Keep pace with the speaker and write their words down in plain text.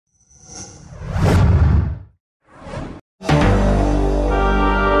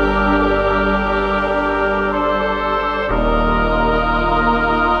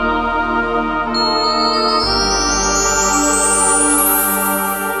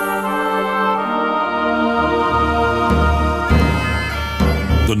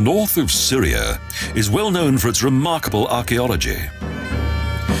north of Syria is well known for its remarkable archaeology.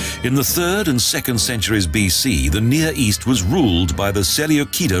 In the 3rd and 2nd centuries BC, the Near East was ruled by the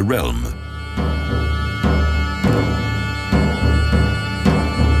Seleukide Realm.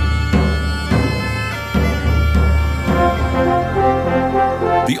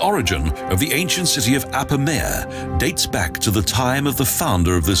 The origin of the ancient city of Apameia dates back to the time of the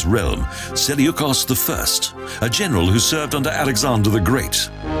founder of this realm, Seleukos the First, a general who served under Alexander the Great.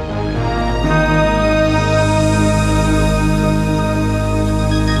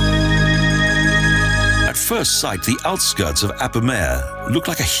 At first sight, the outskirts of Apameia look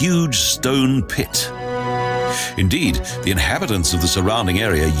like a huge stone pit. Indeed, the inhabitants of the surrounding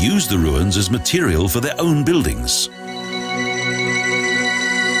area used the ruins as material for their own buildings.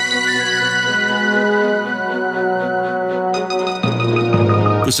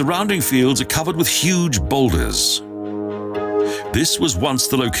 The surrounding fields are covered with huge boulders. This was once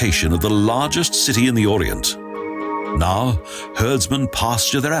the location of the largest city in the Orient. Now, herdsmen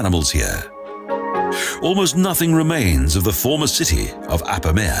pasture their animals here. Almost nothing remains of the former city of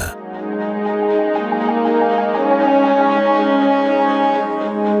Apameia.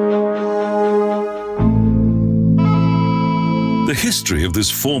 The history of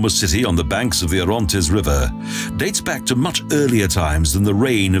this former city on the banks of the Orontes River dates back to much earlier times than the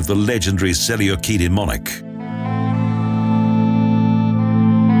reign of the legendary Seleukide monarch.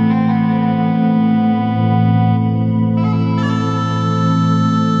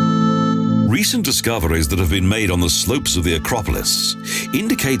 Recent discoveries that have been made on the slopes of the Acropolis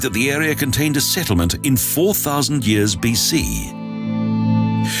indicate that the area contained a settlement in 4,000 years BC.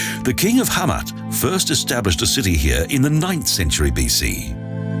 The king of Hamat first established a city here in the 9th century BC.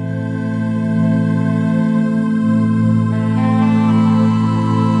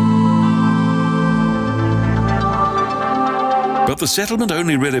 But the settlement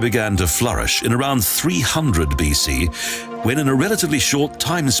only really began to flourish in around 300 BC, when in a relatively short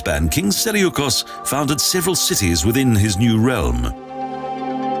time span, King Seleukos founded several cities within his new realm.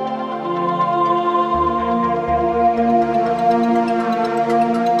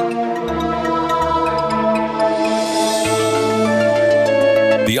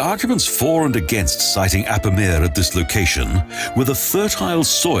 The arguments for and against siting Apameia at this location were the fertile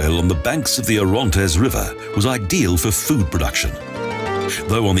soil on the banks of the Orontes River was ideal for food production,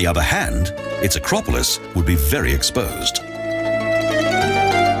 though on the other hand, its Acropolis would be very exposed.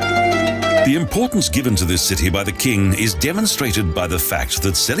 The importance given to this city by the king is demonstrated by the fact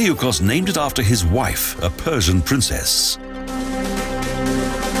that Seleukos named it after his wife, a Persian princess.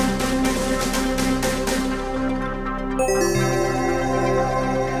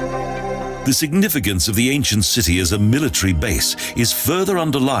 The significance of the ancient city as a military base is further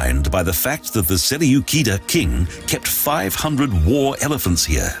underlined by the fact that the Seleukide king kept 500 war elephants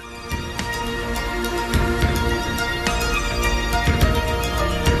here.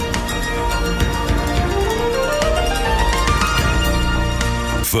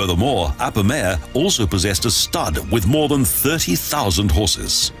 Furthermore, Apameia also possessed a stud with more than 30,000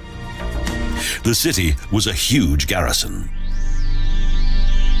 horses. The city was a huge garrison.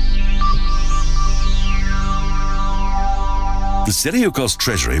 The Seleukos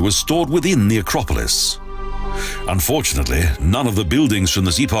treasury was stored within the Acropolis. Unfortunately, none of the buildings from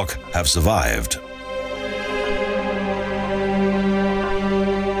this epoch have survived.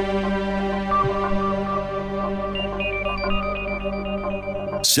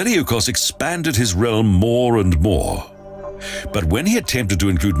 Seleukos expanded his realm more and more. But when he attempted to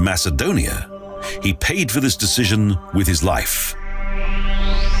include Macedonia, he paid for this decision with his life.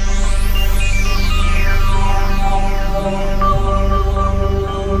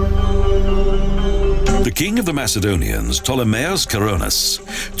 The king of the Macedonians, Ptolemaeus Coronis,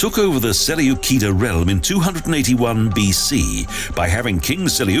 took over the Seleukide realm in 281 BC by having King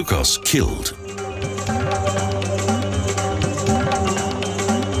Seleukos killed.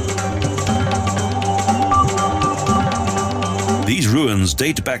 These ruins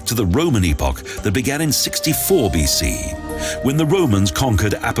date back to the Roman epoch that began in 64 BC, when the Romans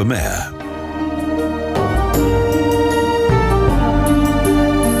conquered Apameia.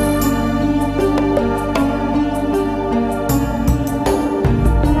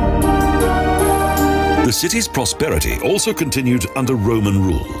 The city's prosperity also continued under Roman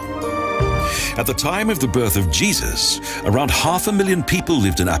rule. At the time of the birth of Jesus, around 500,000 people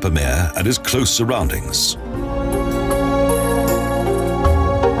lived in Apameia and its close surroundings.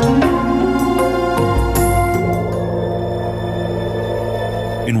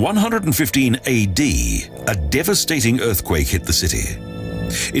 In 115 AD, a devastating earthquake hit the city.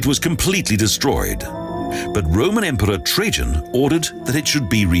 It was completely destroyed, but Roman Emperor Trajan ordered that it should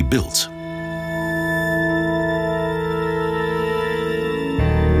be rebuilt.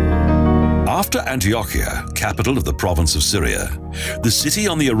 After Antiochia, capital of the province of Syria, the city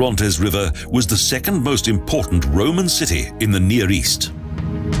on the Orontes River was the second most important Roman city in the Near East.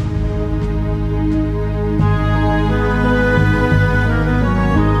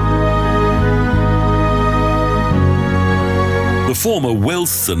 The former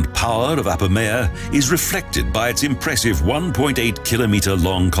wealth and power of Apameia is reflected by its impressive 1.8 kilometre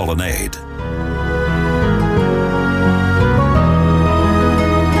long colonnade.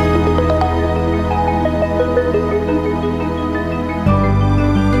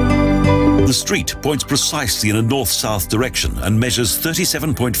 The street points precisely in a north-south direction and measures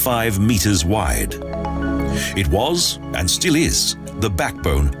 37.5 meters wide. It was, and still is, the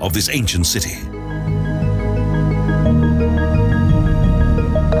backbone of this ancient city.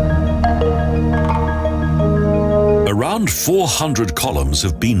 Around 400 columns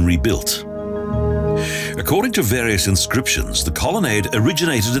have been rebuilt. According to various inscriptions, the colonnade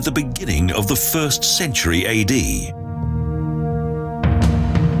originated at the beginning of the 1st century AD.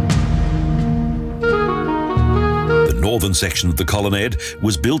 The northern section of the colonnade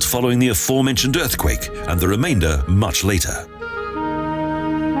was built following the aforementioned earthquake, and the remainder much later.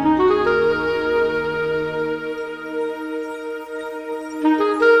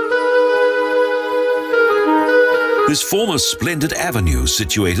 This former splendid avenue,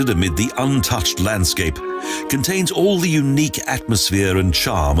 situated amid the untouched landscape, contains all the unique atmosphere and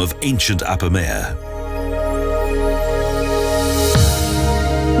charm of ancient Apameia.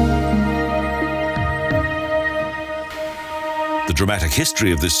 The dramatic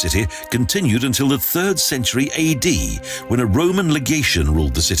history of this city continued until the 3rd century AD, when a Roman legation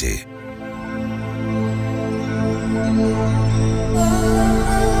ruled the city.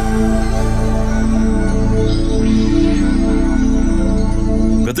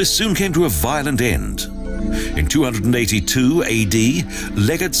 But this soon came to a violent end. In 282 AD,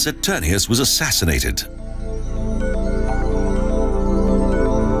 Legate Saturnius was assassinated.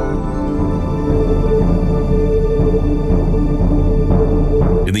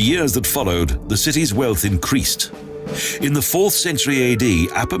 In the years that followed, the city's wealth increased. In the 4th century AD,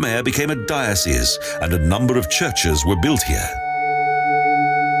 Apameia became a diocese, and a number of churches were built here.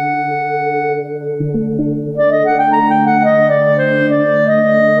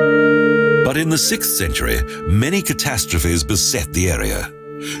 But in the 6th century, many catastrophes beset the area.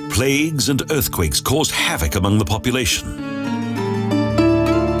 Plagues and earthquakes caused havoc among the population.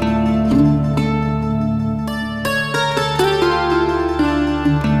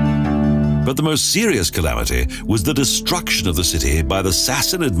 But the most serious calamity was the destruction of the city by the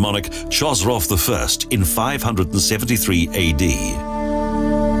Sassanid monarch Twelfth the First in 573 AD.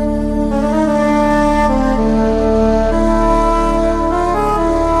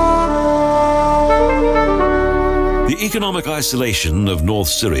 The economic isolation of North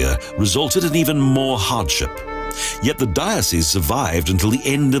Syria resulted in even more hardship. Yet the diocese survived until the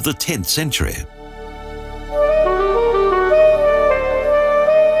end of the 10th century.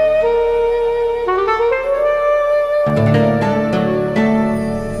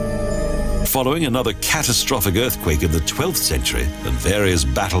 Following another catastrophic earthquake in the 12th century and various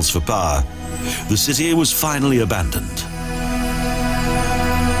battles for power, the city was finally abandoned.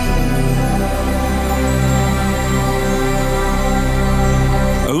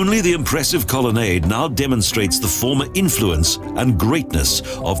 Only the impressive colonnade now demonstrates the former influence and greatness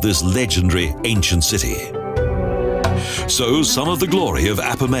of this legendary ancient city. So some of the glory of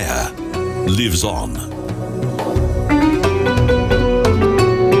Apameia lives on.